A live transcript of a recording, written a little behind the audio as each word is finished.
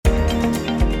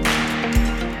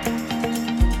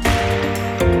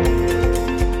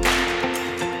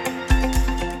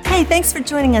Hey, thanks for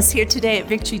joining us here today at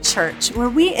Victory Church, where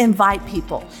we invite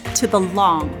people to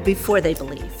belong before they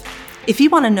believe. If you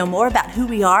want to know more about who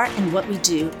we are and what we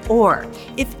do, or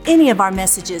if any of our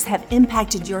messages have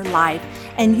impacted your life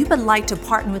and you would like to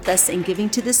partner with us in giving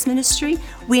to this ministry,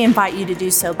 we invite you to do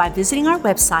so by visiting our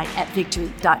website at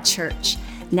victory.church.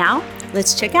 Now,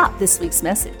 let's check out this week's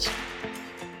message.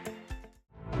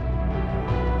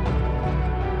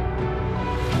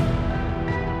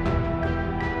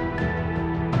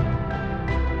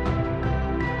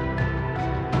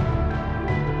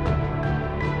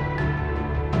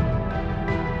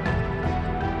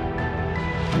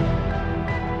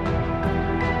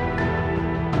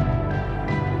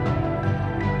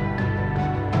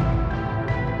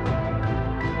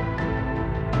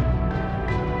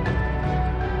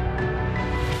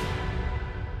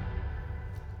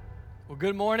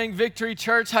 Good morning, Victory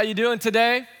Church. How you doing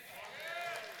today?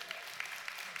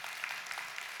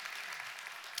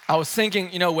 I was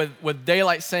thinking, with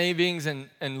daylight savings and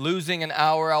losing an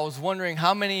hour, I was wondering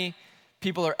how many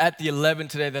people are at the 11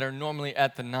 today that are normally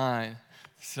at the 9.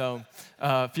 So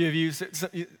a few of you,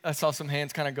 I saw some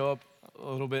hands kind of go up a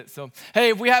little bit. So, hey,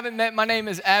 if we haven't met, my name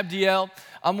is Abdiel.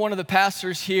 I'm one of the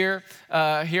pastors here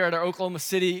at our Oklahoma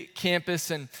City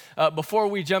campus. And before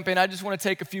we jump in, I just want to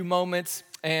take a few moments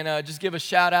and just give a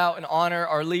shout out and honor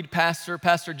our lead pastor,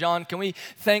 Pastor John. Can we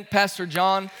thank Pastor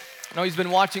John? I know he's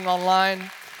been watching online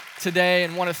today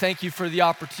and want to thank you for the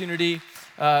opportunity,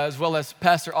 as well as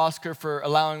Pastor Oscar for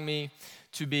allowing me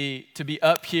to be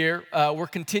up here. We're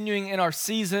continuing in our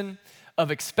season of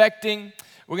expecting.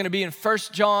 We're going to be in 1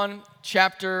 John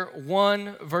chapter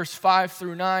 1, verse 5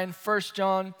 through 9. 1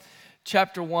 John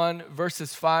chapter 1,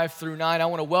 verses 5 through 9. I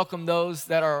want to welcome those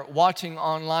that are watching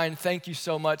online. Thank you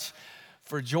so much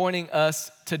for joining us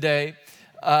today.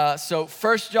 So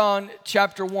 1 John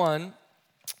chapter 1,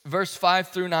 verse 5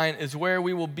 through 9 is where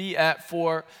we will be at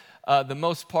for the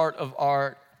most part of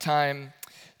our time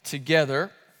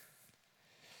together.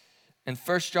 In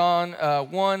 1 John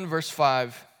 1, verse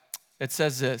 5, it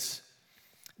says this: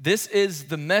 "This is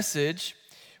the message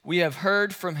we have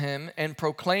heard from him and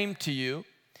proclaimed to you,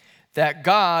 that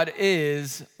God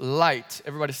is light."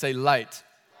 Everybody say light.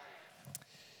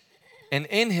 "And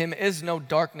in him is no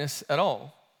darkness at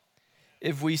all.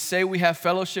 If we say we have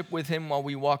fellowship with him while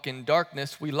we walk in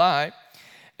darkness, we lie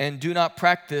and do not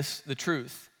practice the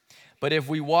truth. But if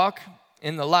we walk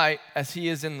in the light as he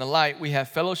is in the light, we have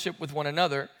fellowship with one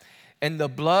another, and the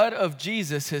blood of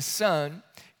Jesus, his son,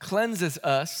 cleanses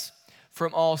us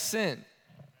from all sin.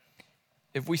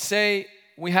 If we say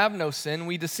we have no sin,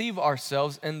 we deceive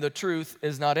ourselves, and the truth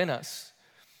is not in us."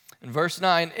 In verse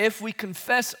 9, "If we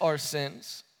confess our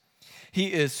sins,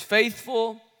 he is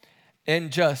faithful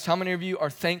and just." How many of you are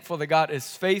thankful that God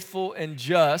is faithful and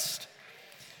just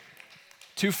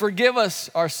to forgive us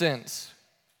our sins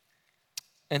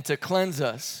and to cleanse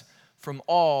us from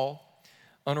all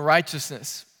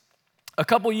unrighteousness? A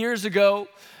couple years ago,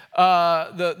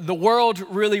 the world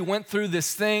really went through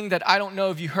this thing that I don't know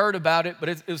if you heard about it, but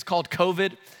it was called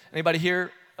COVID. Anybody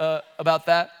hear about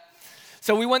that?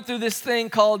 So we went through this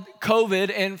thing called COVID,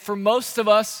 and for most of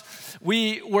us,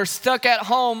 we were stuck at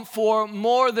home for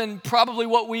more than probably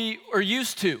what we are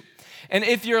used to. And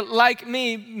if you're like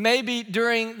me, maybe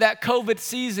during that COVID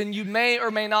season, you may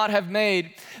or may not have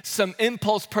made some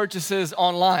impulse purchases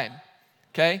online,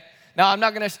 okay? Now, I'm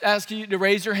not gonna ask you to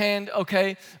raise your hand,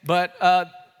 okay? But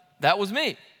that was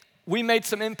me. We made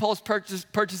some impulse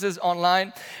purchases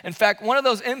online. In fact, one of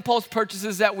those impulse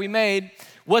purchases that we made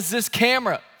was this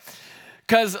camera.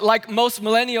 Because like most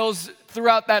millennials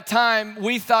throughout that time,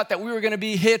 we thought that we were going to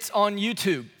be hits on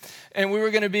YouTube. And we were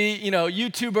going to be,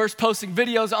 YouTubers posting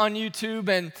videos on YouTube.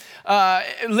 And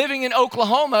living in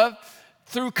Oklahoma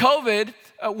through COVID,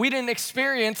 we didn't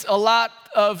experience a lot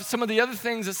of some of the other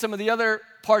things that some of the other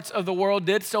parts of the world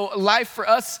did. So life for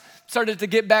us started to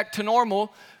get back to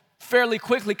normal fairly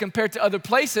quickly compared to other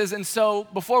places. And so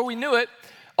before we knew it,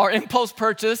 our impulse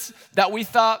purchase that we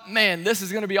thought, man, this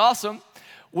is going to be awesome,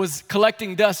 was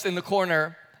collecting dust in the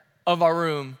corner of our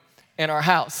room in our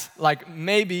house, like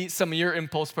maybe some of your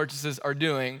impulse purchases are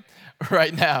doing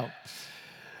right now.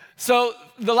 So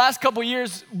the last couple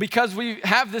years, because we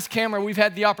have this camera, we've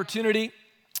had the opportunity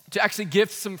to actually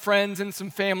gift some friends and some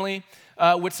family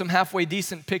with some halfway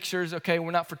decent pictures. Okay,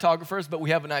 we're not photographers, but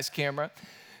we have a nice camera.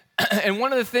 And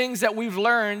one of the things that we've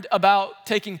learned about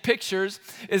taking pictures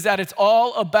is that it's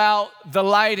all about the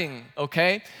lighting,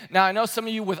 okay? Now, I know some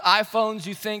of you with iPhones,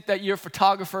 you think that you're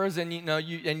photographers and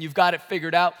you've got it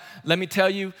figured out. Let me tell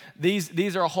you,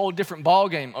 these are a whole different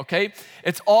ballgame, okay?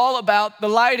 It's all about the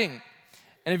lighting.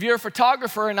 And if you're a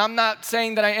photographer, and I'm not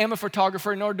saying that I am a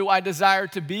photographer, nor do I desire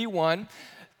to be one,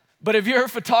 But if you're a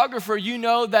photographer, you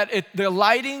know that the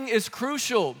lighting is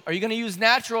crucial. Are you going to use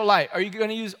natural light? Are you going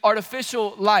to use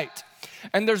artificial light?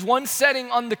 And there's one setting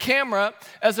on the camera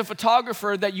as a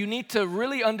photographer that you need to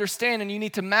really understand and you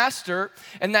need to master,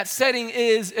 and that setting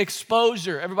is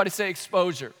exposure. Everybody say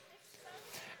exposure.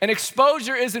 And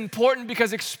exposure is important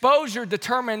because exposure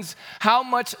determines how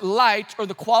much light or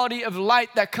the quality of light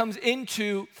that comes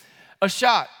into a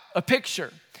shot, a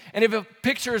picture. And if a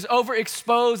picture is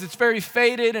overexposed, it's very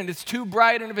faded and it's too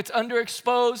bright, and if it's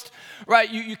underexposed,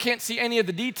 right, you can't see any of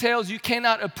the details, you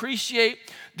cannot appreciate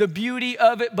the beauty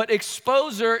of it. But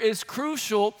exposure is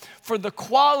crucial for the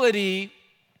quality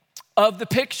of the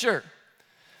picture.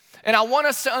 And I want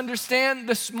us to understand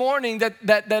this morning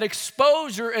that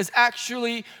exposure is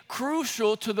actually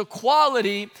crucial to the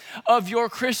quality of your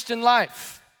Christian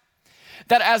life.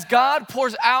 That as God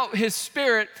pours out His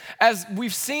Spirit, as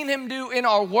we've seen Him do in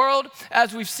our world,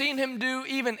 as we've seen Him do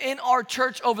even in our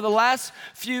church over the last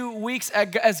few weeks,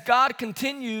 as God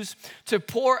continues to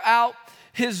pour out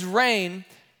His rain,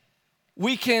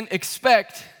 we can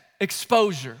expect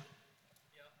exposure.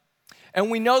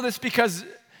 And we know this because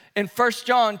in 1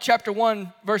 John chapter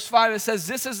 1, verse 5, it says,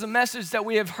 "This is the message that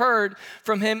we have heard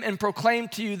from Him and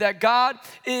proclaimed to you, that God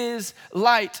is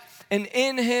light, and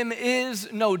in Him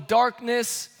is no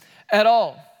darkness at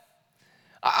all."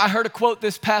 I heard a quote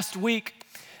this past week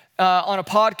on a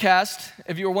podcast,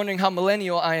 if you were wondering how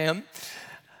millennial I am.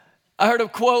 I heard a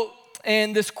quote,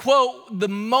 and this quote, the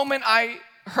moment I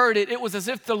heard it, it was as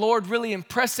if the Lord really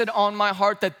impressed it on my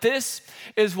heart that this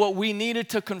is what we needed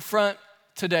to confront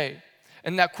today.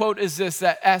 And that quote is this,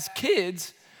 that as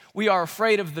kids, we are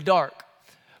afraid of the dark,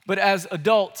 but as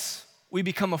adults, we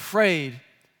become afraid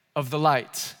of the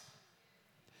light.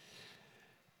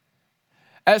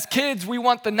 As kids, we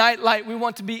want the night light, we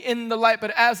want to be in the light, but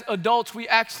as adults, we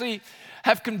actually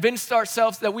have convinced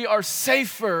ourselves that we are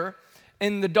safer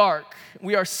in the dark.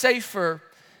 We are safer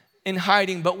in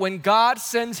hiding, but when God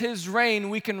sends His rain,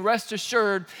 we can rest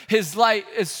assured His light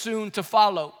is soon to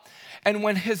follow. And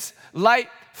when His light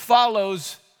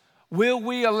follows, will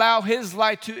we allow His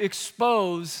light to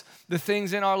expose the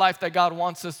things in our life that God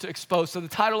wants us to expose? So the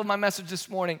title of my message this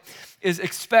morning is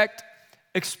Expect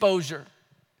Exposure.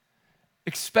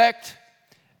 Expect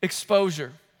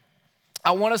exposure.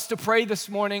 I want us to pray this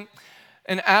morning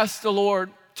and ask the Lord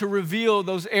to reveal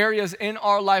those areas in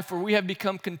our life where we have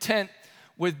become content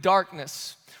with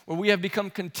darkness, where we have become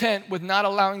content with not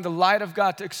allowing the light of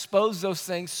God to expose those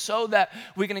things so that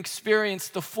we can experience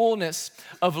the fullness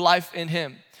of life in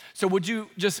Him. So would you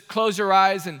just close your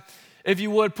eyes, and if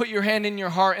you would, put your hand in your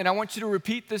heart, and I want you to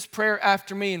repeat this prayer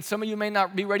after me. And some of you may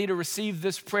not be ready to receive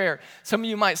this prayer. Some of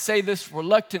you might say this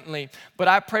reluctantly, but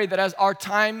I pray that as our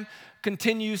time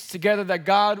continues together, that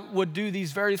God would do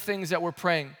these very things that we're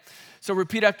praying. So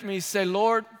repeat after me. Say,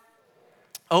 Lord,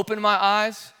 open my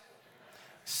eyes,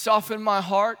 soften my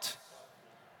heart,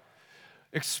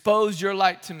 expose your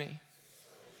light to me,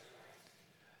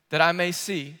 that I may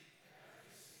see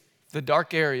the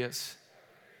dark areas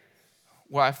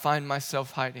where I find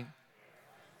myself hiding.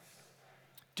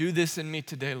 Do this in me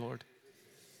today, Lord.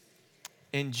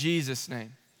 In Jesus'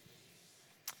 name,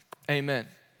 amen.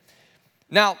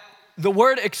 Now, the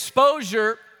word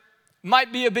exposure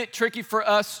might be a bit tricky for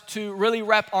us to really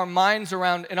wrap our minds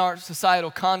around in our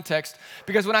societal context,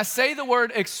 because when I say the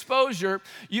word exposure,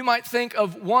 you might think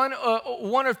of one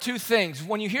of two things.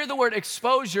 When you hear the word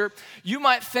exposure, you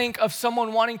might think of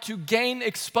someone wanting to gain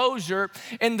exposure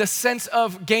in the sense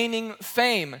of gaining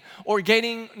fame or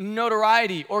gaining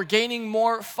notoriety or gaining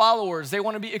more followers. They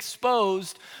want to be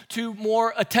exposed to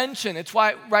more attention. It's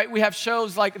why, right, we have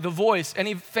shows like The Voice.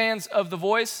 Any fans of The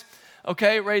Voice?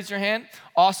 Okay, raise your hand.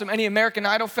 Awesome. Any American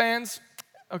Idol fans?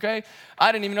 Okay.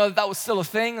 I didn't even know that was still a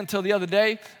thing until the other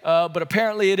day, but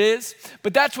apparently it is.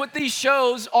 But that's what these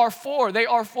shows are for. They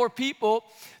are for people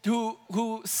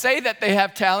who say that they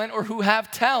have talent or who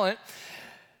have talent.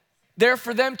 They're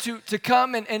for them to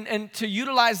come and to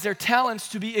utilize their talents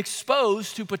to be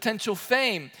exposed to potential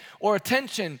fame or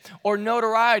attention or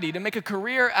notoriety, to make a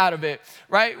career out of it,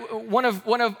 right? One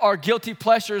of our guilty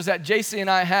pleasures that JC and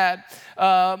I had,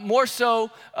 more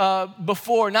so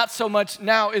before, not so much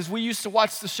now, is we used to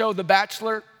watch the show The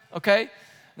Bachelor, okay?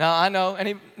 Now, I know,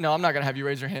 no, I'm not gonna have you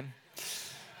raise your hand.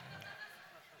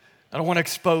 I don't want to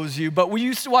expose you, but we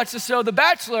used to watch the show The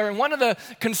Bachelor, and one of the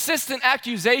consistent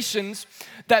accusations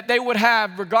that they would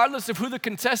have, regardless of who the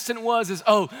contestant was, is,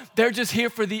 oh, they're just here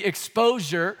for the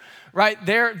exposure, right?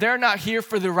 They're not here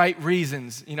for the right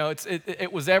reasons. You know,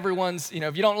 it was everyone's, you know,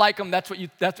 if you don't like them, that's what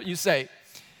you say.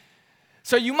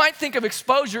 So you might think of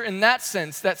exposure in that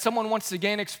sense, that someone wants to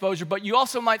gain exposure, but you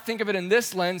also might think of it in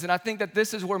this lens, and I think that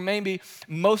this is where maybe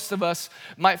most of us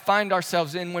might find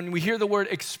ourselves in. When we hear the word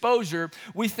exposure,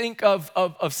 we think of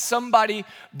somebody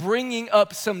bringing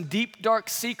up some deep, dark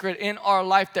secret in our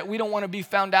life that we don't want to be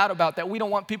found out about, that we don't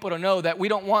want people to know, that we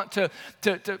don't want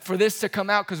for this to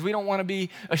come out because we don't want to be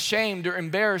ashamed or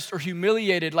embarrassed or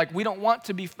humiliated. Like, we don't want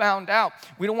to be found out.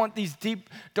 We don't want these deep,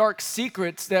 dark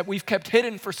secrets that we've kept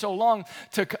hidden for so long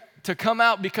to come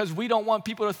out, because we don't want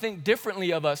people to think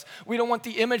differently of us. We don't want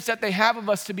the image that they have of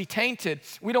us to be tainted.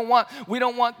 We don't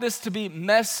want this to be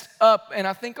messed up. And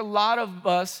I think a lot of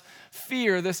us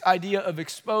fear this idea of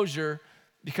exposure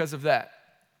because of that.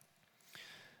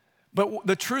 But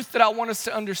the truth that I want us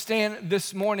to understand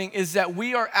this morning is that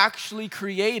we are actually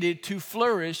created to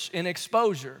flourish in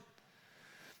exposure.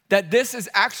 That this is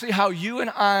actually how you and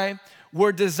I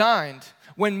were designed.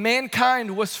 When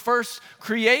mankind was first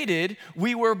created,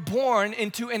 we were born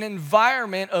into an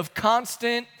environment of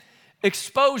constant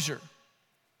exposure.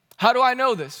 How do I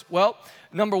know this? Well,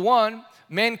 number one,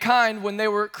 mankind, when they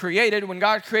were created, when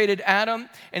God created Adam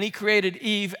and he created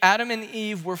Eve, Adam and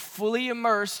Eve were fully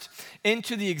immersed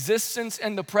into the existence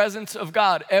and the presence of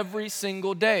God every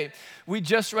single day. We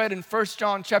just read in 1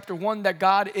 John chapter 1 that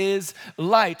God is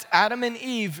light. Adam and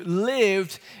Eve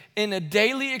lived in a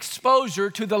daily exposure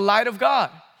to the light of God.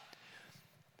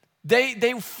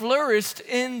 They flourished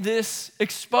in this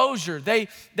exposure.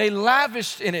 They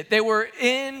lavished in it. They were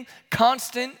in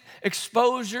constant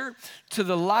exposure to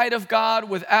the light of God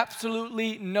with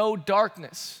absolutely no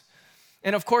darkness.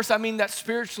 And of course, I mean that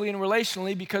spiritually and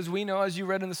relationally, because we know, as you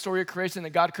read in the story of creation,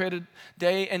 that God created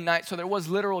day and night. So there was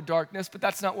literal darkness, but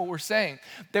that's not what we're saying.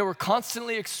 They were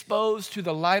constantly exposed to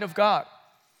the light of God.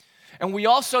 And we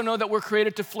also know that we're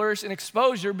created to flourish in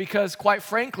exposure because, quite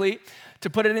frankly, to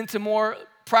put it into more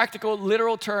practical,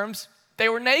 literal terms, they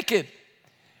were naked.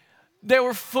 They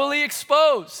were fully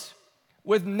exposed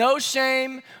with no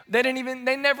shame. They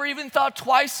never even thought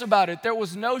twice about it. There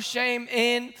was no shame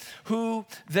in who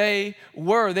they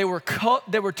were. They were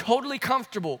totally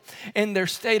comfortable in their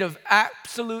state of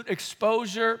absolute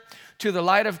exposure to the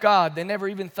light of God. They never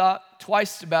even thought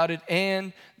twice about it,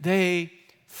 and they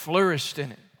flourished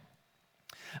in it.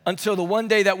 Until the one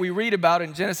day that we read about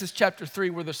in Genesis chapter 3,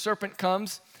 where the serpent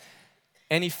comes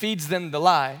and he feeds them the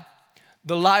lie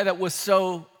that was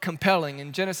so compelling.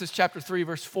 In Genesis chapter 3,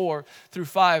 verse 4 through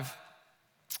 5,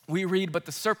 we read, "But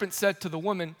the serpent said to the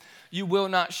woman, 'You will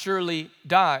not surely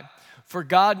die. For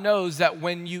God knows that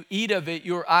when you eat of it,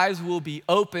 your eyes will be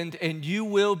opened and you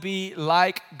will be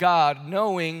like God,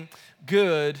 knowing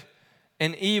good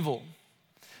and evil.'"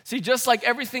 See, just like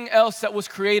everything else that was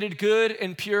created good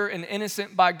and pure and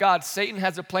innocent by God, Satan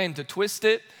has a plan to twist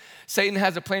it. Satan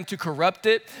has a plan to corrupt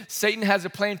it. Satan has a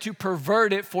plan to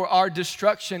pervert it for our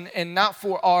destruction and not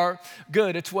for our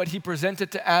good. It's what he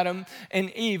presented to Adam and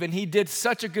Eve, and he did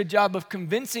such a good job of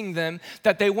convincing them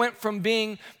that they went from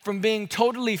being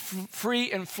totally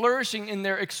free and flourishing in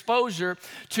their exposure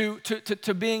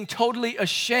to being totally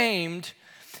ashamed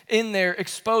in their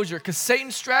exposure. Because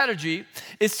Satan's strategy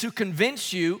is to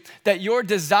convince you that your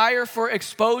desire for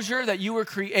exposure that you were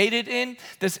created in,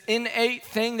 this innate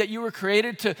thing that you were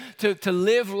created to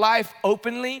live life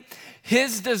openly,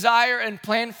 his desire and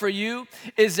plan for you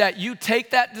is that you take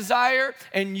that desire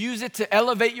and use it to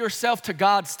elevate yourself to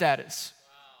God status.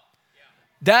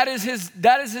 That is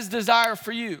his desire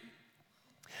for you.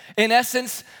 In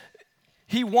essence,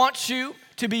 he wants you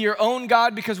to be your own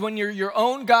God, because when you're your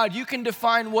own God, you can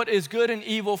define what is good and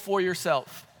evil for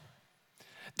yourself.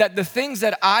 That the things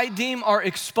that I deem are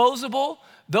exposable,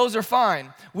 those are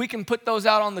fine. We can put those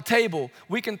out on the table.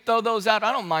 We can throw those out.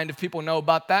 I don't mind if people know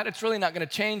about that. It's really not going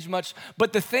to change much.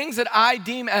 But the things that I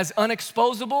deem as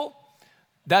unexposable,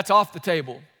 that's off the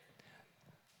table.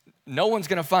 No one's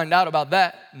going to find out about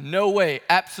that. No way.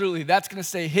 Absolutely. That's going to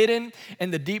stay hidden in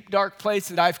the deep, dark place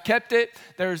that I've kept it.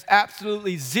 There's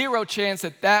absolutely zero chance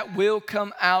that will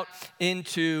come out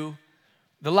into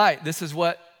the light. This is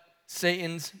what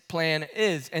Satan's plan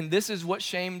is, and this is what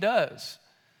shame does.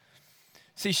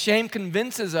 See, shame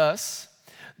convinces us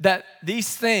that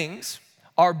these things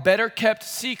are better kept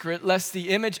secret, lest the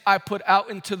image I put out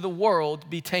into the world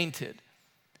be tainted.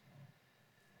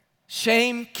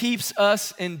 Shame keeps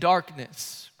us in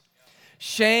darkness.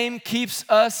 Shame keeps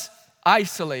us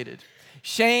isolated.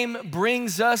 Shame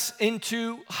brings us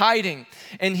into hiding.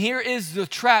 And here is the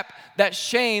trap that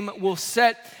shame will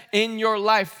set in your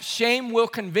life. Shame will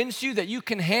convince you that you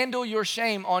can handle your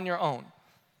shame on your own.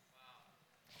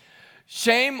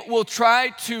 Shame will try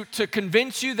to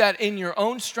convince you that in your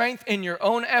own strength, in your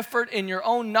own effort, in your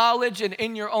own knowledge, and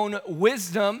in your own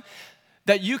wisdom,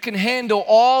 that you can handle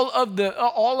all of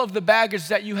the baggage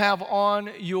that you have on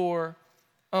your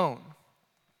own.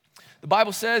 The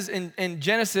Bible says in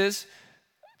Genesis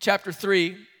chapter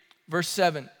 3, verse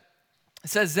 7, it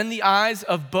says, then the eyes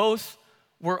of both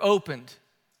were opened.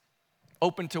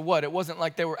 Open to what? It wasn't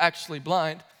like they were actually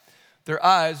blind. Their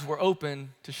eyes were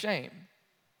open to shame.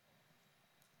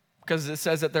 Because it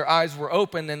says that their eyes were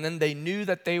open and then they knew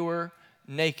that they were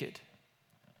naked.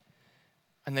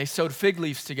 And they sewed fig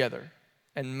leaves together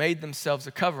and made themselves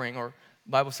a covering, or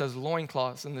the Bible says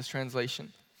loincloths in this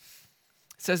translation.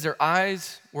 It says their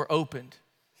eyes were opened.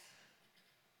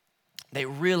 They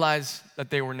realized that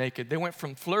they were naked. They went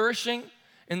from flourishing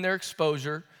in their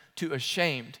exposure to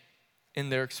ashamed in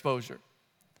their exposure.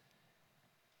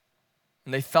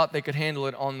 And they thought they could handle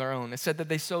it on their own. It said that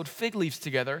they sewed fig leaves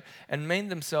together and made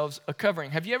themselves a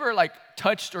covering. Have you ever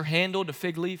touched or handled a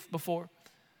fig leaf before?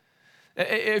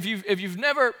 If you've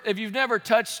never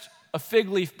touched a fig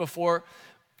leaf before,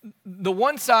 the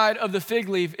one side of the fig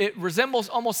leaf, it resembles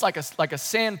almost like a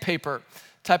sandpaper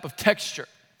type of texture.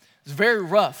 It's very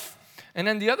rough. And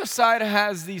then the other side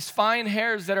has these fine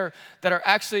hairs that are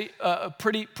actually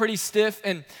pretty stiff,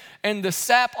 and the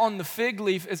sap on the fig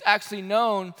leaf is actually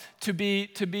known to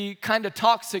be kind of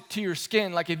toxic to your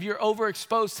skin. Like if you're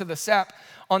overexposed to the sap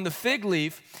on the fig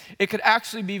leaf, it could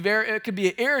actually be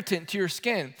an irritant to your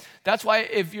skin. That's why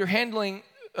if you're handling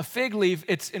a fig leaf,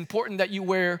 it's important that you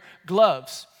wear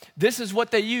gloves. This is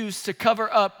what they used to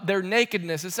cover up their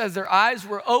nakedness. It says their eyes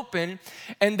were open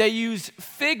and they used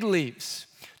fig leaves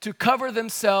to cover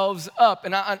themselves up.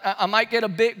 And I might get a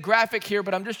bit graphic here,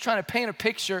 but I'm just trying to paint a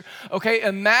picture. Okay,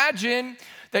 imagine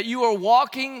that you are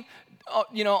walking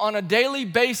on a daily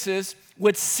basis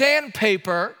with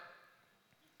sandpaper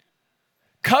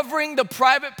covering the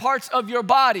private parts of your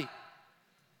body.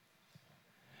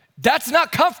 That's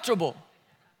not comfortable.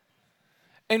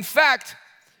 In fact,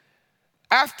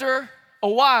 after a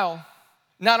while,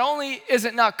 not only is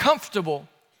it not comfortable,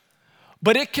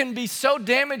 but it can be so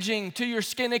damaging to your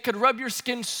skin. It could rub your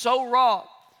skin so raw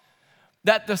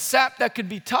that the sap that could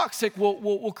be toxic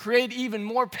will create even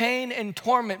more pain and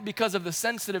torment because of the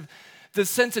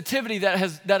sensitivity that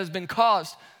has been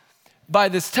caused by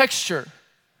this texture.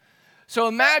 So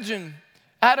imagine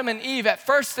Adam and Eve. At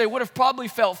first, they would have probably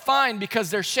felt fine because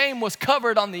their shame was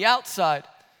covered on the outside.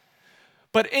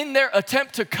 But in their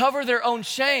attempt to cover their own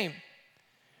shame,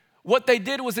 what they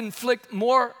did was inflict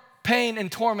more pain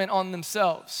and torment on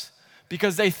themselves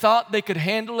because they thought they could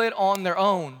handle it on their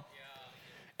own.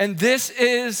 And this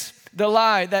is the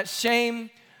lie that shame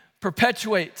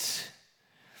perpetuates.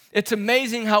 It's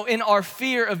amazing how in our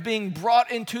fear of being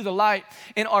brought into the light,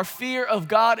 in our fear of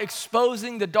God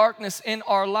exposing the darkness in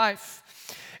our life,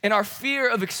 in our fear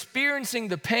of experiencing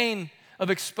the pain of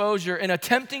exposure and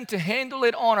attempting to handle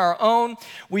it on our own,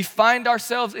 we find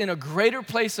ourselves in a greater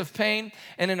place of pain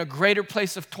and in a greater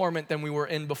place of torment than we were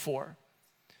in before.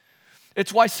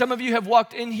 It's why some of you have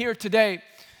walked in here today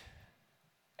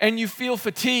and you feel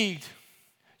fatigued,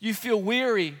 you feel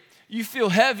weary, you feel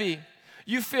heavy,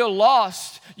 you feel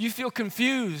lost, you feel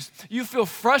confused, you feel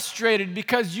frustrated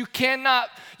because you cannot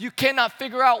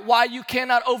figure out why you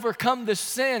cannot overcome this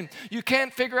sin. You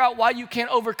can't figure out why you can't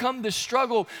overcome this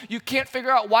struggle. You can't figure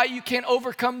out why you can't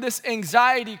overcome this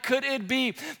anxiety. Could it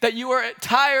be that you are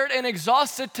tired and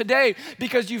exhausted today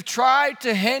because you've tried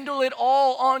to handle it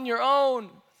all on your own?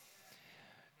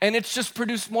 And it's just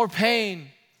produced more pain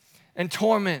and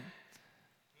torment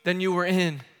than you were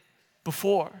in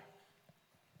before.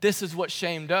 This is what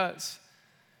shame does.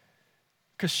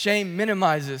 Because shame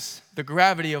minimizes the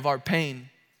gravity of our pain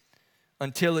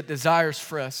until it desires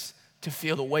for us to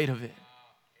feel the weight of it.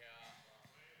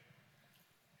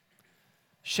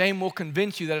 Shame will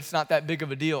convince you that it's not that big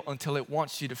of a deal until it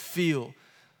wants you to feel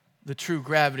the true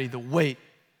gravity, the weight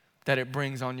that it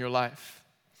brings on your life.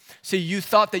 See, you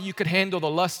thought that you could handle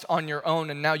the lust on your own,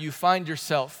 and now you find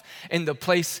yourself in the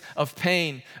place of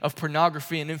pain, of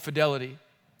pornography and infidelity.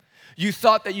 You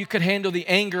thought that you could handle the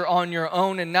anger on your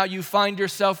own, and now you find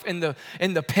yourself in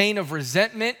the pain of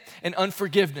resentment and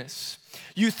unforgiveness.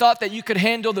 You thought that you could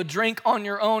handle the drink on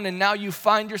your own, and now you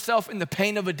find yourself in the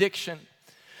pain of addiction.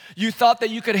 You thought that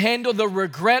you could handle the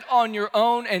regret on your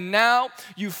own, and now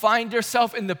you find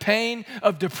yourself in the pain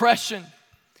of depression.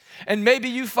 And maybe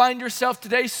you find yourself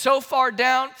today so far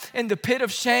down in the pit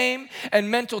of shame and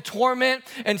mental torment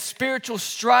and spiritual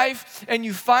strife, and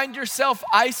you find yourself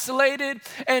isolated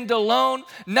and alone,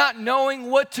 not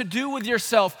knowing what to do with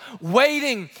yourself,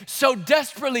 waiting so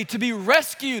desperately to be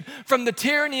rescued from the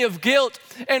tyranny of guilt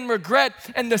and regret.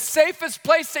 And the safest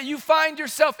place that you find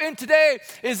yourself in today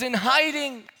is in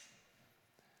hiding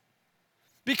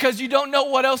because you don't know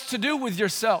what else to do with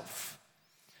yourself.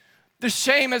 The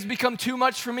shame has become too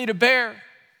much for me to bear.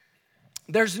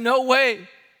 There's no way.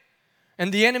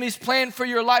 And the enemy's plan for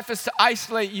your life is to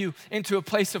isolate you into a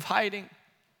place of hiding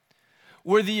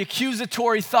where the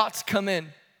accusatory thoughts come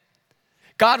in.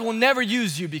 God will never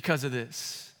use you because of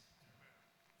this.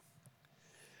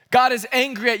 God is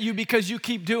angry at you because you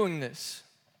keep doing this.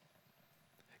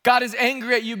 God is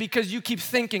angry at you because you keep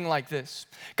thinking like this.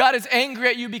 God is angry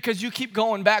at you because you keep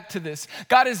going back to this.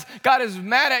 God is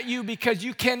mad at you because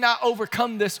you cannot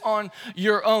overcome this on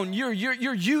your own.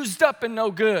 You're used up and no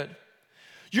good.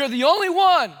 You're the only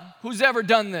one who's ever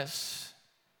done this.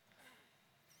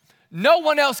 No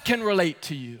one else can relate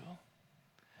to you.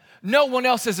 No one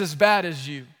else is as bad as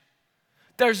you.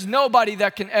 There's nobody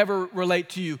that can ever relate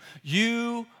to you.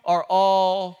 You are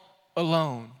all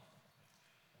alone.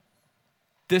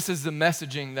 This is the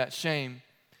messaging that shame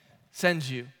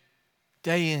sends you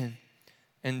day in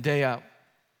and day out.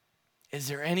 Is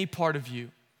there any part of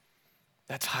you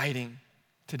that's hiding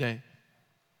today?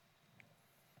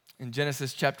 In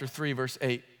Genesis chapter 3, verse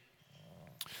 8,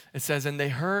 it says, "And they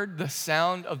heard the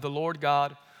sound of the Lord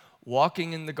God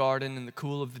walking in the garden in the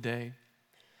cool of the day.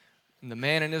 And the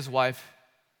man and his wife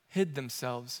hid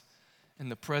themselves in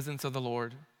the presence of the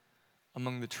Lord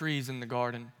among the trees in the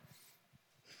garden.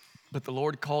 But the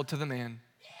Lord called to the man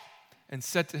and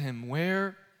said to him,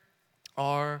 'Where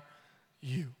are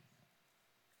you?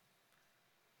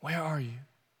 Where are you?'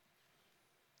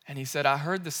 And he said, 'I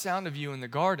heard the sound of you in the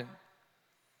garden,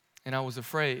 and I was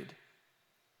afraid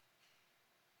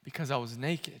because I was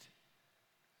naked,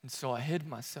 and so I hid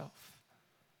myself.'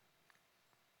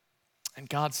 And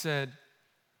God said,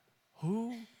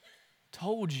 'Who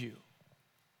told you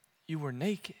you were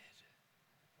naked?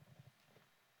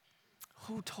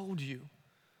 Who told you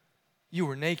you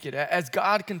were naked?'" As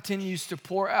God continues to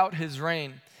pour out his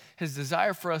rain, his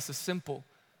desire for us is simple.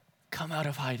 Come out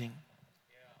of hiding.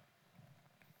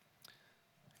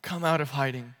 Come out of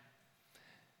hiding.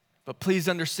 But please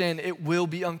understand, it will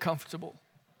be uncomfortable.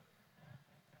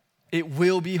 It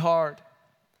will be hard.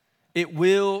 It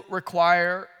will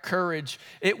require courage.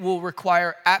 It will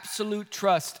require absolute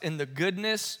trust in the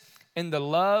goodness and the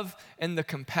love and the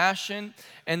compassion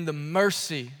and the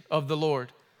mercy of the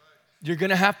Lord. You're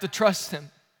going to have to trust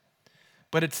him.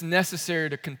 But it's necessary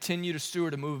to continue to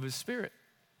steward a move of his Spirit.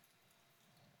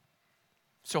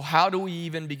 So how do we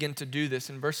even begin to do this?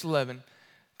 In verse 11,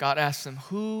 God asks him,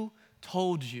 "Who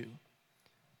told you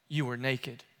you were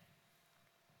naked?"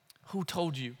 Who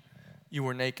told you you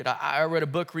were naked? I read a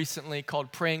book recently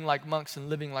called Praying Like Monks and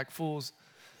Living Like Fools.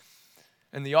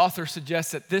 And the author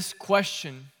suggests that this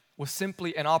question was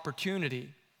simply an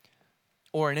opportunity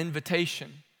or an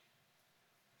invitation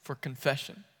for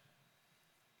confession.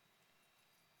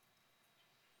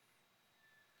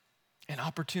 An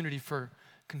opportunity for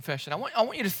confession. I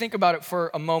want you to think about it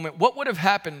for a moment. What would have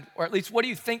happened, or at least what do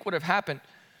you think would have happened,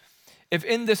 if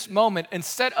in this moment,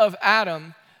 instead of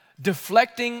Adam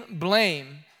deflecting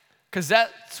blame, because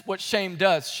that's what shame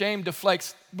does. Shame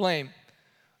deflects blame.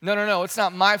 No, it's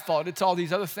not my fault. It's all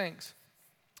these other things.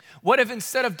 What if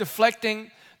instead of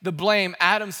deflecting the blame,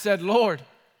 Adam said, "Lord,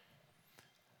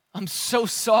 I'm so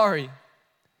sorry.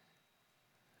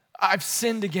 I've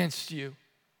sinned against you."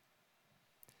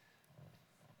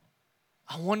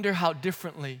 I wonder how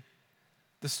differently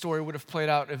the story would have played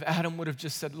out if Adam would have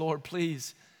just said, "Lord,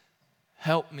 please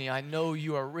help me. I know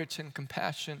you are rich in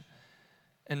compassion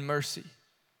and mercy.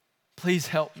 Please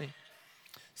help me."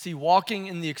 See, walking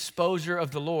in the exposure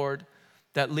of the Lord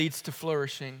that leads to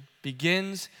flourishing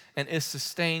begins and is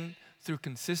sustained through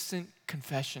consistent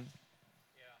confession.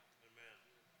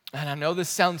 And I know this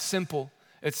sounds simple.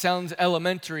 It sounds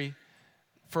elementary.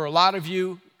 For a lot of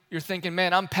you, you're thinking,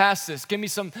 "Man, I'm past this. Give me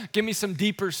some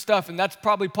deeper stuff." And that's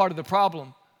probably part of the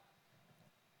problem.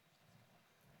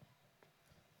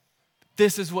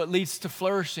 This is what leads to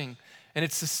flourishing, and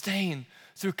it's sustained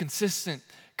through consistent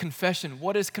confession.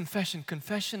 What is confession?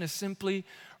 Confession is simply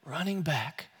running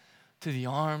back to the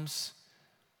arms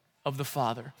of the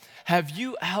Father. Have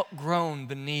you outgrown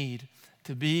the need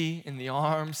to be in the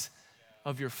arms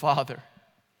of your Father?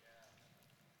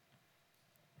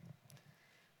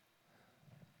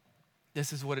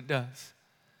 This is what it does.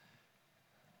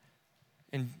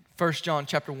 In 1 John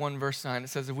chapter 1, verse 9, it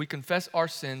says, "If we confess our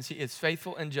sins, he is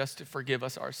faithful and just to forgive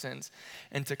us our sins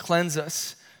and to cleanse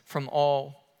us from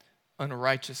all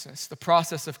unrighteousness." The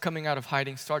process of coming out of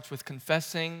hiding starts with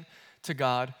confessing to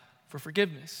God for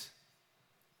forgiveness.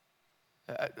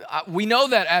 We know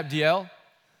that, Abdiel.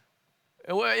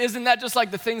 Isn't that just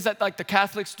like the things that like the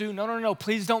Catholics do? No.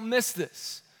 Please don't miss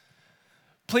this.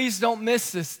 Please don't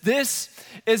miss this. This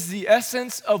is the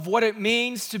essence of what it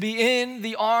means to be in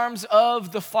the arms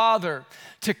of the Father,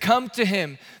 to come to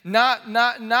Him,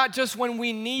 not just when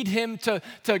we need Him to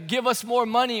give us more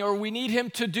money or we need Him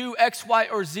to do X, Y,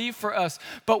 or Z for us,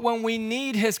 but when we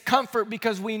need His comfort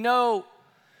because we know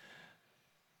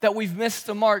that we've missed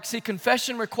the mark. See,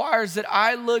 confession requires that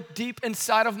I look deep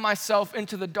inside of myself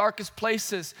into the darkest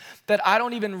places that I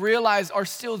don't even realize are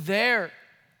still there.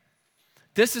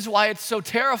 This is why it's so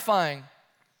terrifying.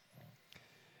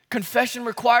 Confession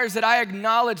requires that I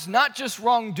acknowledge not just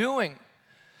wrongdoing,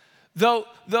 though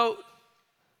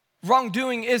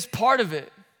wrongdoing is part of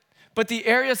it, but the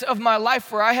areas of my life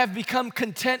where I have become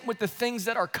content with the things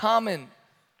that are common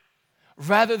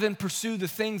rather than pursue the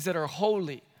things that are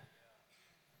holy.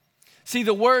 See,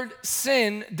 the word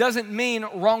sin doesn't mean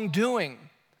wrongdoing,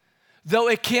 though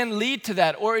it can lead to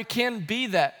that or it can be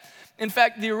that. In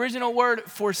fact, the original word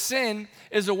for sin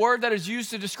is a word that is used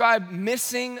to describe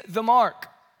missing the mark.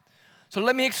 So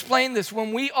let me explain this.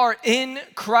 When we are in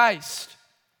Christ,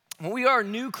 when we are a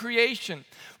new creation,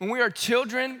 when we are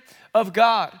children of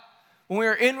God, when we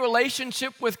are in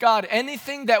relationship with God,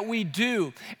 anything that we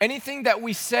do, anything that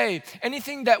we say,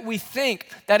 anything that we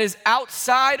think that is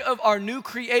outside of our new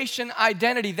creation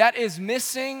identity, that is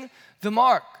missing the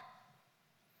mark.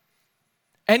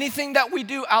 Anything that we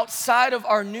do outside of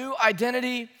our new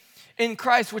identity in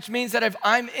Christ, which means that if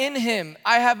I'm in Him,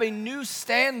 I have a new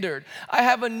standard. I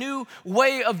have a new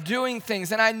way of doing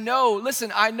things. And I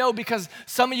know because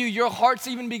some of you, your heart's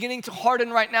even beginning to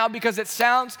harden right now because it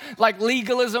sounds like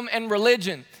legalism and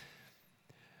religion.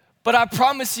 But I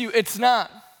promise you, it's not.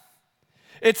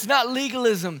 It's not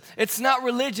legalism. It's not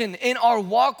religion. In our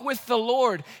walk with the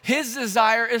Lord, His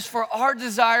desire is for our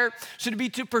desire should be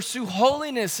to pursue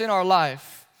holiness in our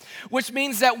life, which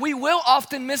means that we will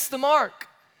often miss the mark.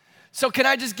 So can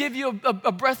I just give you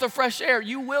a breath of fresh air?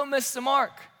 You will miss the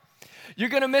mark. You're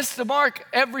gonna miss the mark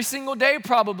every single day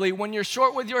probably when you're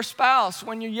short with your spouse,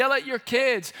 when you yell at your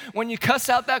kids, when you cuss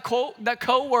out that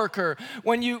coworker,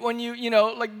 when you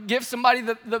like give somebody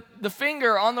the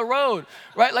finger on the road,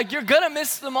 right? Like you're gonna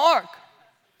miss the mark.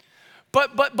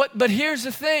 But here's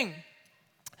the thing,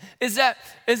 is that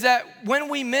when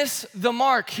we miss the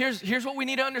mark, here's what we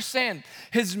need to understand.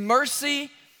 His mercy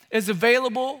is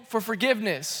available for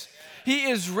forgiveness.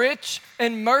 He is rich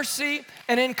in mercy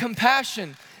and in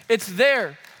compassion. It's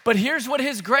there. But here's what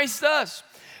His grace does.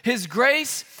 His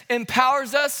grace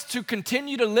empowers us to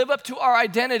continue to live up to our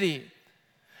identity.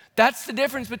 That's the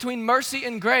difference between mercy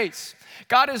and grace.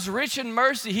 God is rich in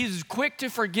mercy. He's quick to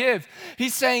forgive.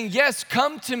 He's saying, yes,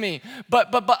 come to me. But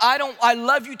I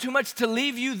love you too much to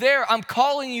leave you there. I'm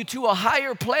calling you to a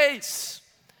higher place.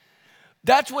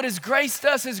 That's what His grace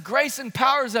does. His grace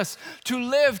empowers us to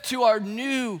live to our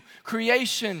new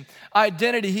creation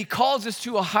identity. He calls us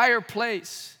to a higher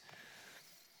place.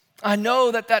 I know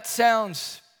that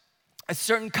sounds a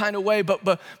certain kind of way,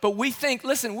 but we think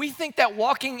that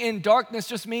walking in darkness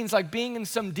just means like being in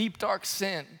some deep, dark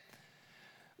sin.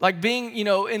 Like being,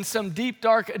 in some deep,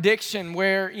 dark addiction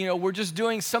where, we're just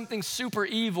doing something super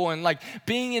evil, and like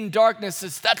being in darkness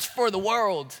that's for the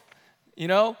world,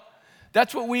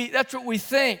 That's what we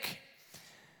think.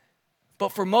 But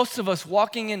for most of us,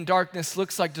 walking in darkness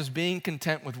looks like just being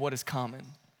content with what is common.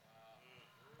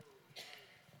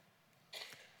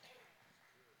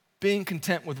 Being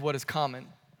content with what is common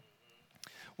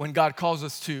when God calls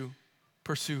us to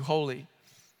pursue holy.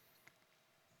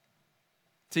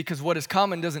 See, because what is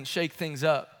common doesn't shake things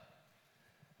up.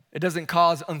 It doesn't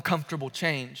cause uncomfortable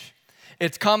change.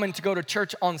 It's common to go to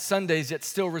church on Sundays yet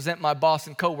still resent my boss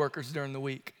and coworkers during the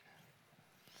week.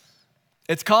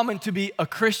 It's common to be a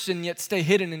Christian yet stay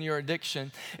hidden in your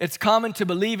addiction. It's common to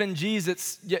believe in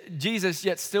Jesus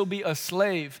yet still be a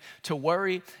slave to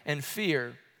worry and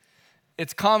fear.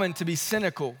 It's common to be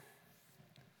cynical.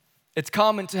 It's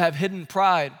common to have hidden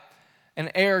pride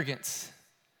and arrogance.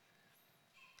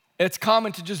 It's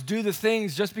common to just do the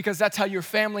things just because that's how your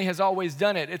family has always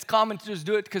done it. It's common to just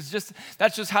do it because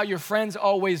that's just how your friends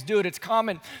always do it. It's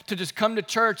common to just come to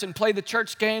church and play the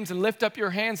church games and lift up your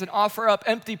hands and offer up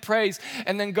empty praise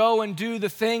and then go and do the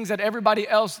things that everybody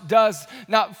else does,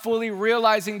 not fully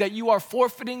realizing that you are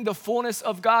forfeiting the fullness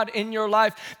of God in your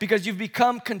life because you've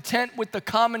become content with the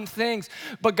common things.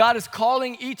 But God is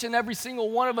calling each and every single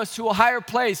one of us to a higher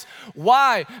place.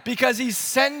 Why? Because He's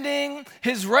sending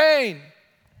His rain.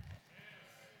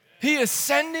 He is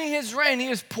sending His rain. He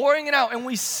is pouring it out. And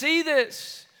we see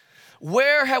this.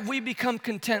 Where have we become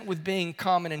content with being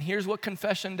common? And here's what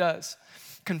confession does.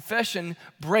 Confession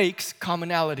breaks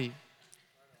commonality.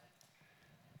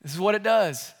 This is what it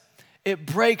does. It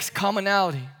breaks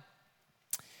commonality.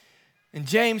 In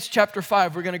James chapter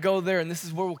 5, we're going to go there, and this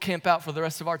is where we'll camp out for the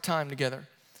rest of our time together.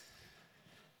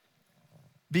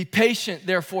 Be patient,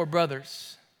 therefore,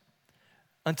 brothers,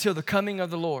 until the coming of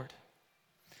the Lord.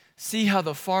 See how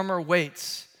the farmer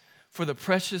waits for the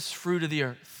precious fruit of the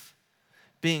earth,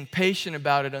 being patient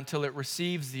about it until it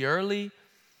receives the early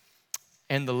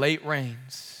and the late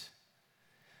rains.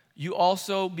 You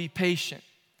also be patient.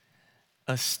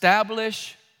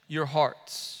 Establish your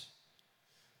hearts,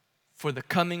 for the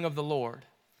coming of the Lord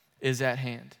is at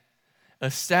hand.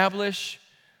 Establish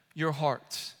your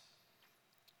hearts.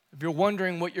 If you're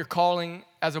wondering what your calling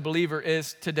as a believer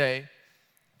is today,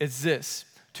 it's this: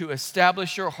 to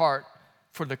establish your heart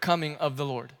for the coming of the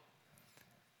Lord.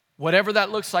 Whatever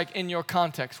that looks like in your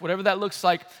context, whatever that looks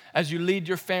like as you lead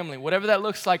your family, whatever that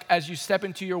looks like as you step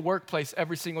into your workplace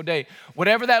every single day,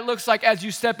 whatever that looks like as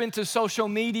you step into social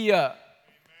media,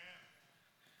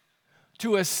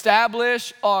 to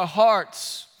establish our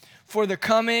hearts for the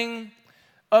coming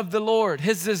of the Lord.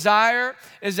 His desire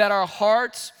is that our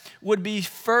hearts would be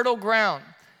fertile ground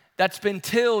that's been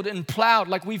tilled and plowed,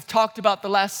 like we've talked about the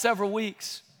last several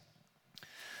weeks,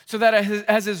 so that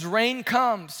as His rain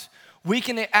comes, we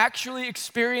can actually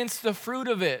experience the fruit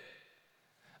of it.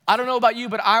 I don't know about you,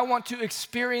 but I want to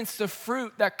experience the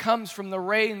fruit that comes from the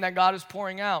rain that God is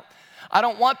pouring out. I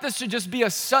don't want this to just be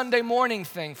a Sunday morning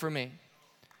thing for me.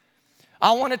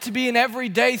 I want it to be an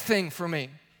everyday thing for me.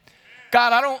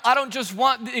 God, I don't just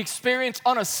want the experience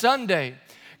on a Sunday.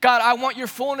 God, I want your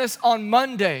fullness on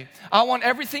Monday. I want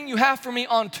everything you have for me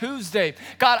on Tuesday.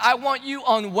 God, I want you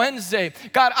on Wednesday.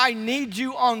 God, I need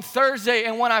you on Thursday.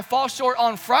 And when I fall short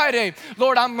on Friday,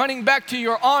 Lord, I'm running back to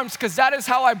your arms, because that is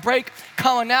how I break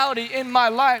commonality in my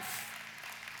life.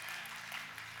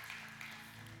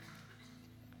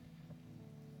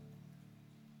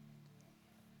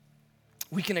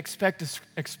 We can expect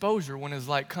exposure when His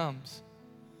light comes.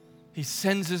 He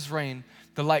sends His rain.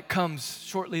 The light comes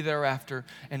shortly thereafter,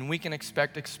 and we can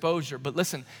expect exposure. But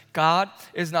listen, God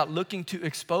is not looking to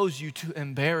expose you to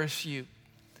embarrass you.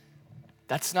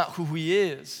 That's not who He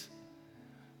is.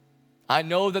 I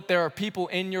know that there are people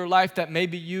in your life that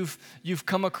maybe you've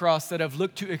come across that have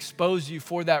looked to expose you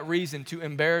for that reason, to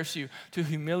embarrass you, to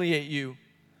humiliate you,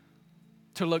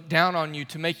 to look down on you,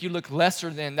 to make you look lesser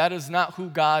than. That is not who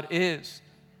God is.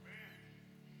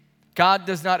 God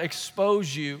does not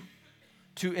expose you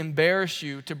to embarrass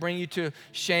you, to bring you to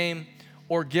shame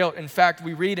or guilt. In fact,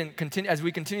 we read and continue, as we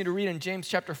continue to read in James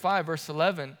chapter 5, verse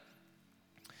 11,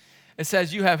 it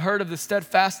says, you have heard of the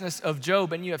steadfastness of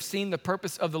Job, and you have seen the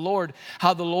purpose of the Lord,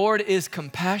 how the Lord is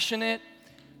compassionate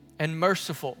and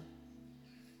merciful.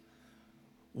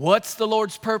 What's the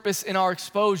Lord's purpose in our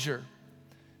exposure?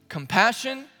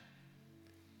 Compassion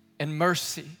and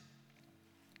mercy.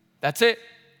 That's it.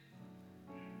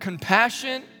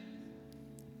 Compassion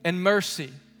and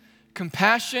mercy.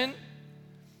 Compassion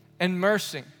and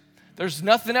mercy. There's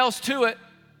nothing else to it.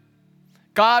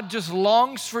 God just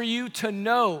longs for you to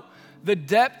know the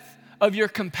depth of your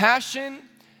compassion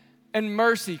and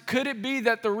mercy. Could it be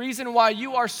that the reason why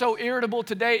you are so irritable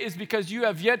today is because you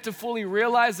have yet to fully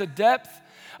realize the depth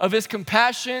of His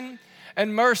compassion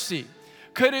and mercy?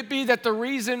 Could it be that the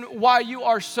reason why you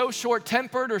are so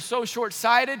short-tempered or so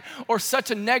short-sighted or such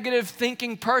a negative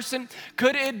thinking person,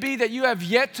 could it be that you have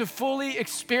yet to fully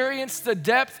experience the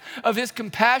depth of His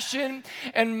compassion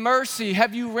and mercy?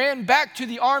 Have you ran back to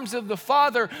the arms of the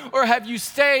Father, or have you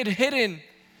stayed hidden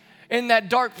in that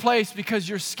dark place because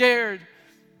you're scared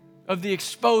of the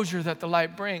exposure that the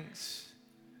light brings?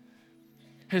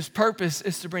 His purpose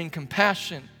is to bring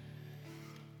compassion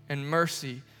and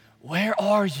mercy. Where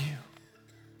are you?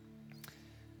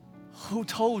 Who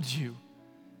told you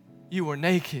you were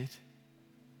naked?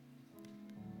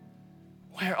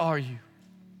 Where are you?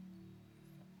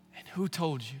 And who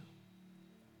told you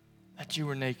that you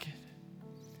were naked?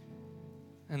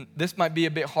 And this might be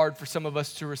a bit hard for some of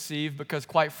us to receive, because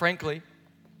quite frankly,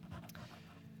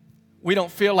 we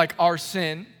don't feel like our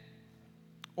sin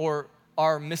or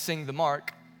our missing the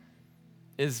mark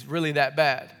is really that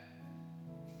bad.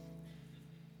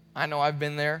 I know I've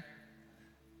been there.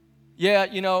 Yeah,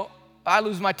 I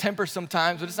lose my temper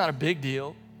sometimes, but it's not a big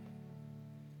deal.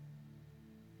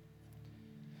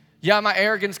 Yeah, my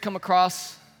arrogance comes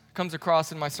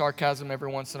across in my sarcasm every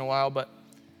once in a while, but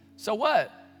so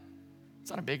what?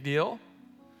 It's not a big deal.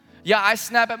 Yeah, I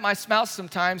snap at my spouse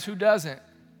sometimes. Who doesn't?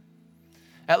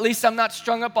 At least I'm not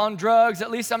strung up on drugs. At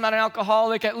least I'm not an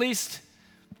alcoholic. At least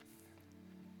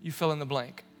you fill in the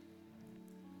blank.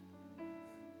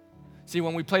 See,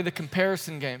 when we play the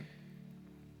comparison game,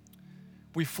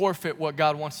 we forfeit what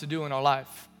God wants to do in our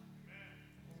life.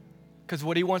 because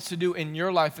what he wants to do in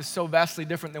your life is so vastly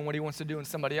different than what he wants to do in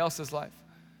somebody else's life.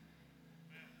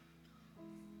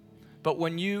 But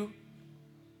when you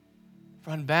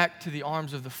run back to the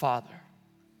arms of the Father,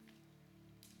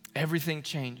 everything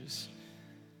changes,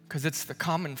 because it's the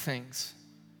common things.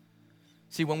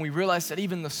 See, when we realize that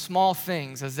even the small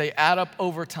things, as they add up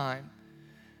over time,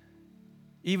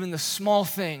 even the small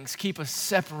things keep us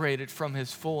separated from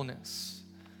his fullness.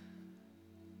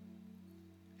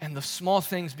 And the small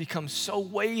things become so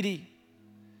weighty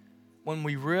when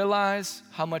we realize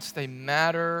how much they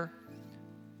matter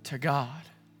to God.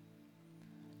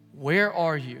 Where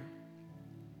are you?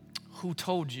 Who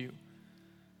told you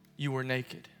you were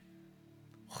naked?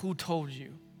 Who told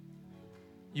you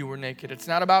you were naked? It's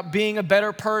not about being a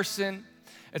better person.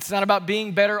 It's not about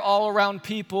being better all around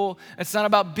people. It's not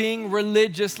about being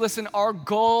religious. Listen, our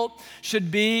goal should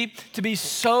be to be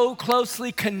so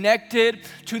closely connected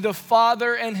to the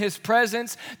Father and his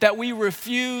presence that we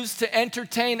refuse to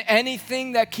entertain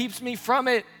anything that keeps me from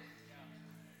it.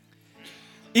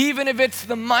 Even if it's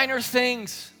the minor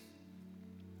things.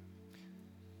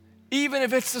 Even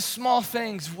if it's the small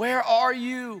things. Where are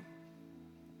you?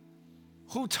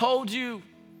 Who told you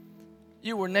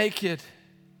you were naked?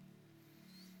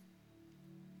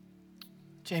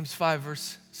 James 5,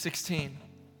 verse 16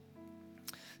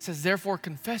 says, therefore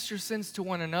confess your sins to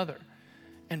one another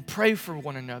and pray for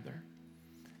one another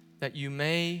that you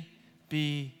may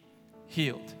be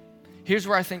healed. Here's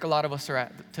where I think a lot of us are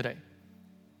at today.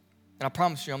 And I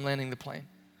promise you, I'm landing the plane.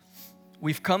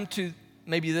 We've come to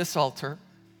maybe this altar,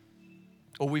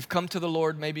 or we've come to the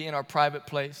Lord maybe in our private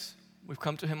place. We've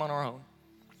come to him on our own.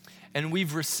 And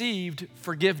we've received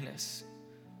forgiveness.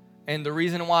 And the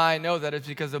reason why I know that is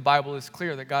because the Bible is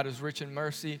clear that God is rich in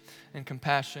mercy and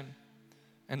compassion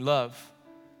and love.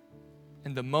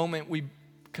 And the moment we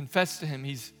confess to him,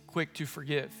 he's quick to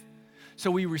forgive.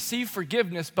 So we receive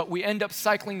forgiveness, but we end up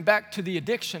cycling back to the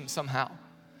addiction somehow.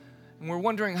 And we're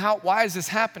wondering, why is this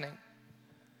happening?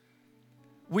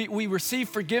 We receive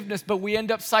forgiveness, but we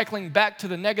end up cycling back to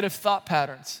the negative thought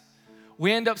patterns.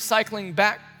 We end up cycling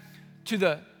back to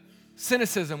the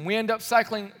cynicism. We end up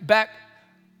cycling back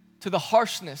to the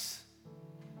harshness,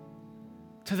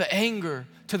 to the anger,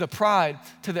 to the pride,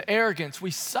 to the arrogance.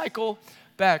 We cycle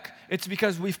back. It's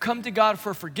because we've come to God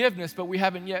for forgiveness, but we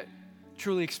haven't yet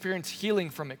truly experienced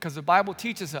healing from it. Because the Bible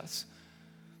teaches us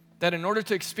that in order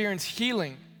to experience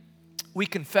healing, we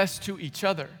confess to each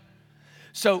other.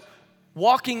 So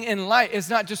walking in light is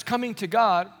not just coming to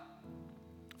God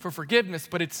for forgiveness,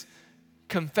 but it's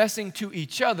confessing to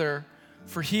each other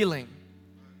for healing.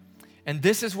 And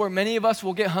this is where many of us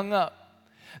will get hung up.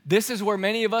 This is where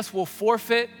many of us will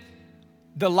forfeit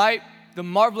the light, the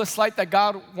marvelous light that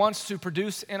God wants to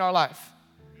produce in our life.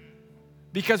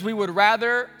 Because we would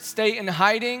rather stay in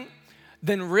hiding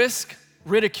than risk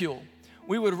ridicule.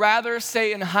 We would rather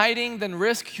stay in hiding than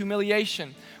risk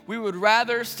humiliation. We would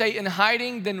rather stay in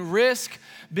hiding than risk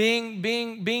being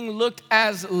looked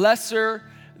as lesser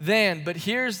than. But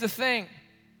here's the thing.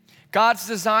 God's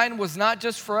design was not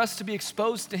just for us to be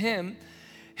exposed to him.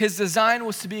 His design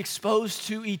was to be exposed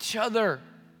to each other.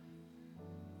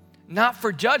 Not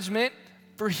for judgment,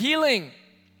 for healing.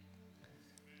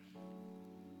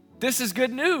 This is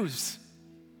good news.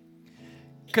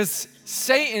 Because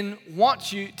Satan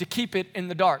wants you to keep it in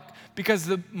the dark. Because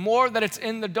the more that it's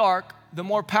in the dark, the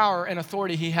more power and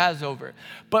authority he has over it.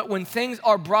 But when things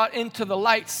are brought into the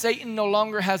light, Satan no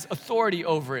longer has authority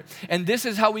over it. And this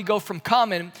is how we go from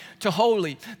common to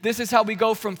holy. This is how we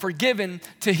go from forgiven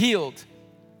to healed.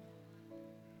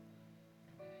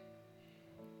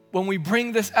 When we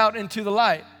bring this out into the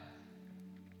light.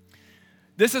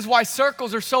 This is why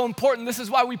circles are so important. This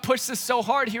is why we push this so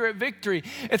hard here at Victory.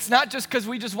 It's not just because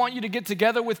we just want you to get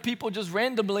together with people just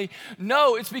randomly.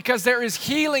 No, it's because there is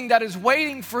healing that is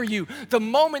waiting for you. The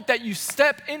moment that you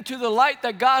step into the light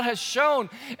that God has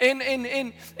shown in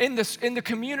the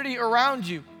community around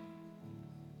you.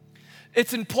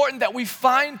 It's important that we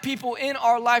find people in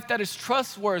our life that is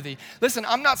trustworthy. Listen,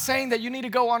 I'm not saying that you need to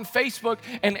go on Facebook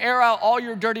and air out all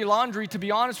your dirty laundry. To be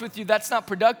honest with you, that's not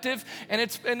productive, and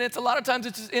it's a lot of times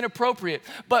it's just inappropriate.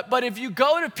 But if you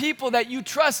go to people that you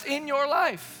trust in your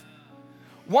life,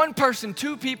 one person,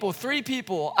 two people, three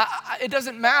people, it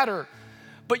doesn't matter.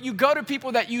 But you go to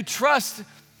people that you trust,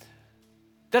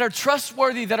 that are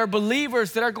trustworthy, that are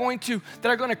believers, that are going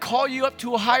to call you up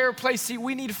to a higher place. See,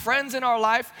 we need friends in our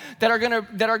life that are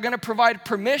going to provide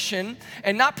permission,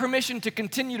 and not permission to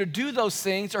continue to do those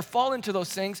things or fall into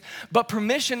those things, but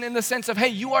permission in the sense of, hey,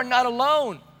 you are not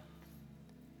alone.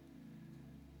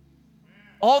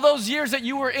 All those years that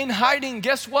you were in hiding,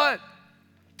 guess what?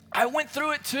 I went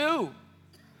through it too.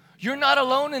 You're not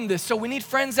alone in this. So we need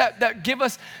friends that give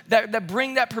us, that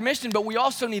bring that permission, but we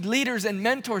also need leaders and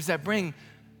mentors that bring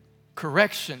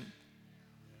correction.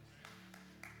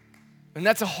 And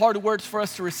that's a hard word for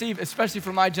us to receive, especially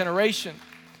for my generation.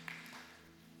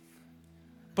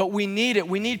 But we need it.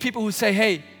 We need people who say,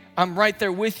 hey, I'm right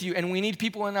there with you. And we need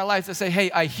people in our lives that say, hey,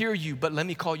 I hear you, but let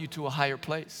me call you to a higher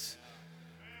place.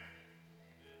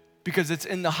 Because it's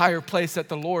in the higher place that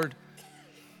the Lord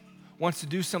wants to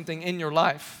do something in your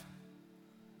life.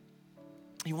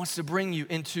 He wants to bring you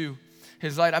into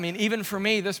His light. I mean, even for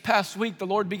me, this past week, the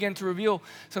Lord began to reveal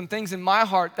some things in my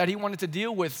heart that He wanted to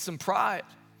deal with, some pride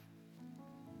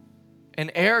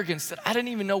and arrogance that I didn't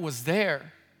even know was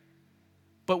there,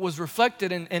 but was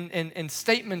reflected in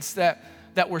statements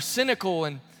that were cynical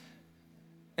and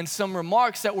some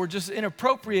remarks that were just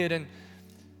inappropriate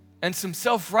and some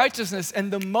self-righteousness.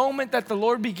 And the moment that the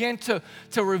Lord began to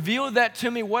reveal that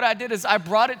to me, what I did is I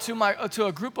brought it to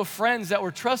a group of friends that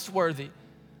were trustworthy.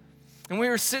 And we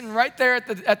were sitting right there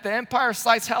at the Empire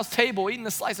Slice House table eating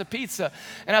a slice of pizza.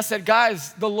 And I said,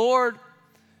 guys, the Lord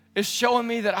is showing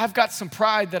me that I've got some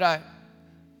pride that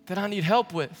I need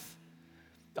help with.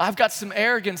 I've got some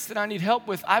arrogance that I need help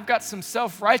with. I've got some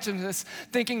self-righteousness,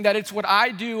 thinking that it's what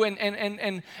I do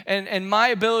and my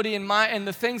ability and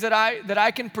the things that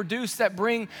I can produce that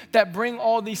bring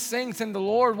all these things. And the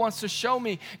Lord wants to show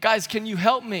me, guys, can you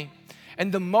help me?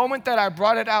 And the moment that I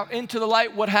brought it out into the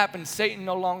light, what happened? Satan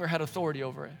no longer had authority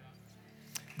over it.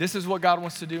 This is what God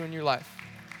wants to do in your life.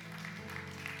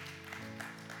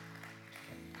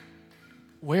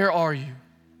 Where are you?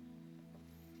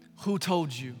 Who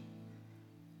told you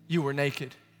you were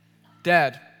naked?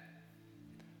 Dad,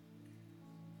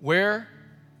 where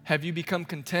have you become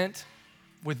content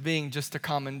with being just a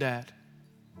common dad?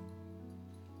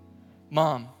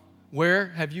 Mom, where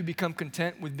have you become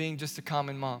content with being just a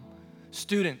common mom?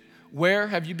 Student, where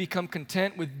have you become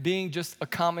content with being just a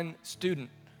common student?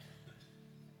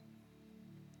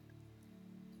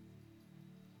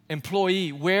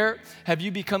 Employee, where have you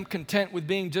become content with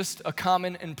being just a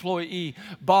common employee?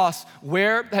 Boss,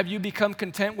 where have you become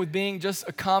content with being just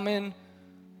a common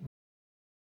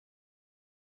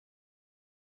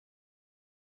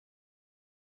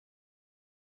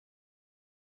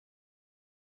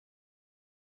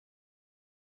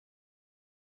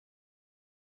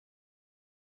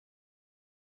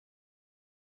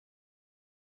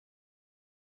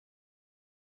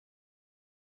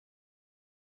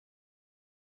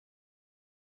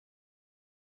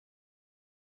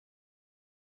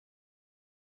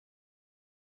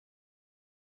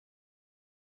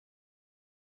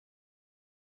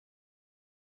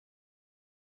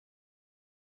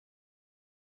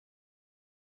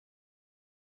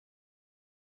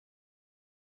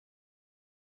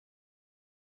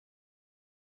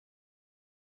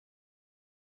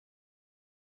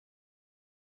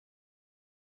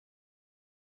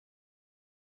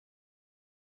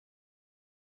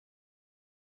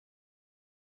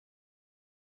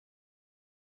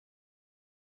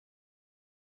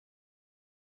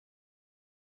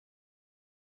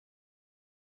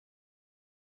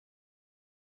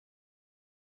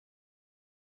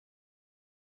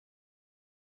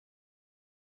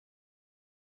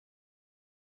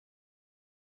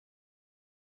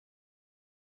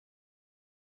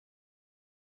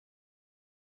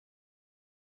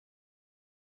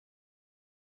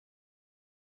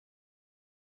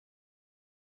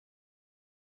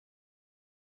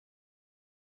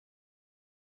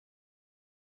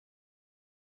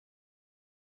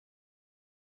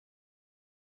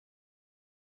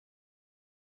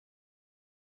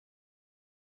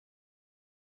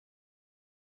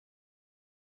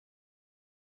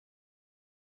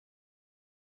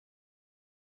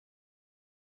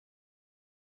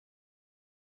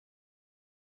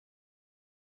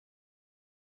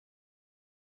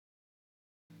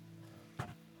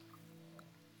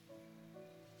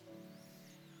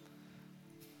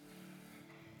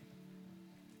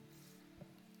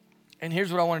And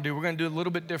here's what I want to do. We're going to do a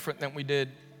little bit different than we did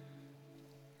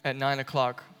at 9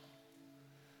 o'clock.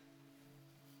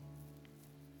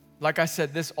 Like I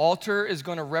said, this altar is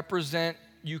going to represent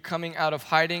you coming out of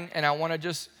hiding. And I want to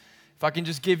if I can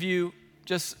just give you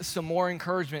just some more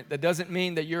encouragement. That doesn't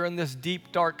mean that you're in this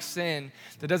deep, dark sin.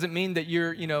 That doesn't mean that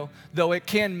you're, though it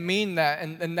can mean that.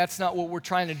 And that's not what we're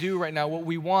trying to do right now. What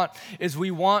we want is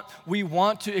we want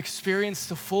to experience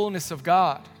the fullness of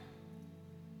God.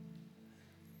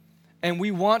 And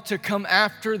we want to come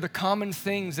after the common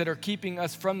things that are keeping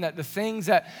us from that, the things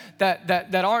that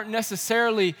aren't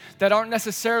necessarily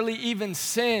even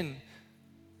sin,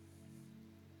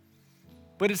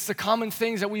 but it's the common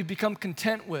things that we've become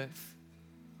content with.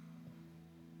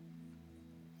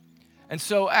 And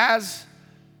so as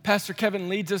Pastor Kevin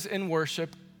leads us in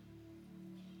worship,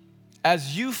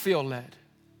 as you feel led,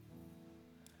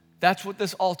 that's what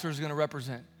this altar is going to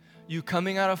represent. You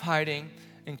coming out of hiding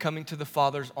and coming to the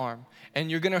Father's arm.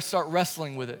 And you're going to start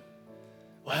wrestling with it.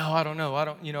 Well, I don't know. I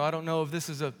don't know if this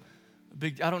is I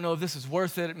don't know if this is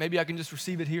worth it. Maybe I can just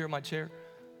receive it here in my chair.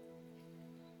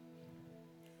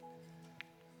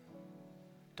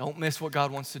 Don't miss what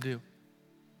God wants to do.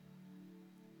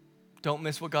 Don't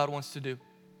miss what God wants to do.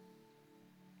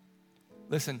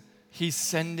 Listen, He's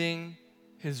sending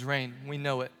His rain. We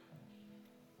know it.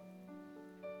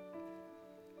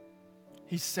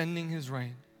 He's sending His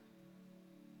rain.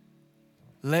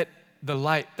 Let the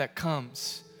light that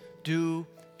comes do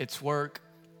its work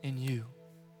in you.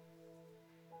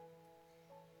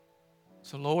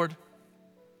 So, Lord,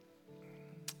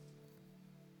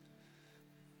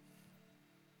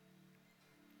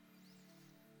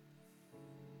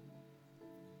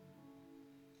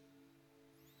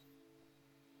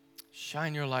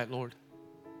 shine your light, Lord.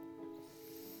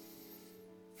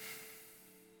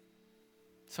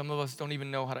 Some of us don't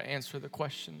even know how to answer the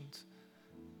questions.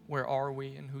 Where are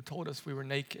we and who told us we were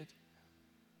naked?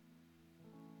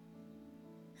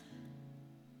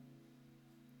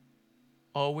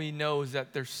 All we know is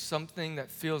that there's something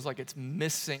that feels like it's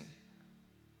missing.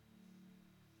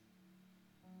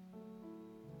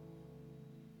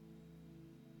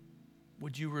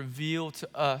 Would you reveal to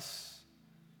us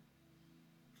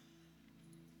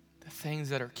the things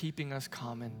that are keeping us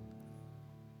common?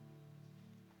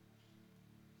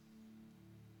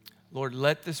 Lord,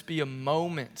 let this be a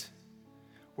moment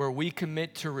where we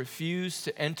commit to refuse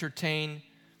to entertain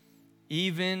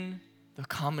even the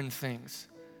common things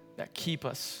that keep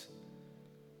us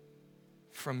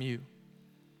from you.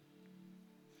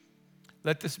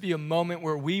 Let this be a moment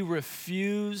where we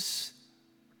refuse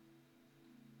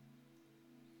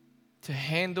to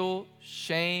handle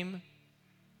shame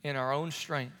in our own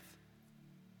strength.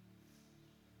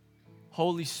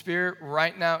 Holy Spirit,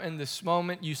 right now in this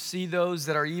moment, you see those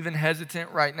that are even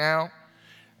hesitant right now.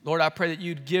 Lord, I pray that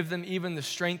you'd give them even the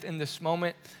strength in this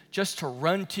moment just to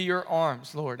run to your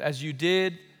arms, Lord, as you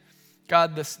did,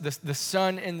 God, the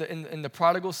son in the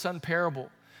prodigal son parable,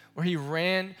 where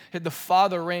the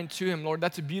father ran to him. Lord,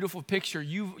 that's a beautiful picture.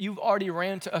 You've already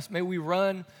ran to us. May we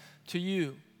run to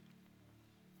you.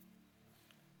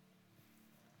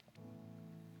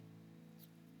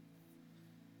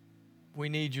 We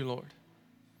need you, Lord.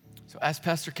 So as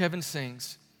Pastor Kevin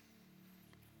sings,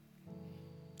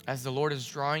 as the Lord is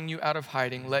drawing you out of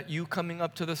hiding, let you coming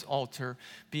up to this altar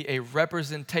be a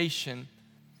representation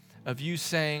of you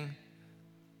saying,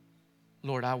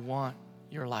 Lord, I want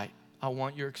your light. I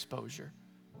want your exposure.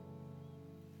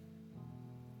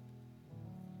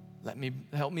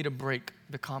 Help me to break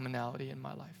the commonality in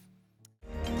my life.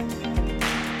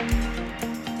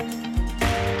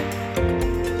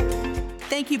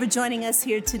 Thank you for joining us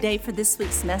here today for this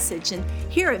week's message. And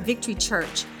here at Victory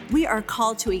Church, we are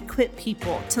called to equip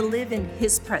people to live in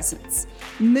His presence,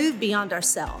 move beyond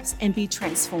ourselves, and be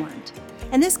transformed.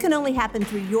 And this can only happen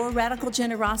through your radical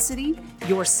generosity,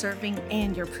 your serving,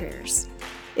 and your prayers.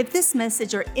 If this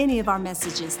message or any of our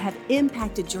messages have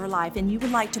impacted your life and you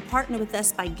would like to partner with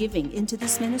us by giving into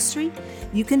this ministry,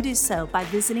 you can do so by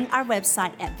visiting our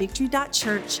website at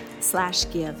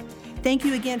victory.church/give. Thank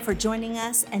you again for joining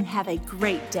us and have a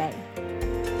great day.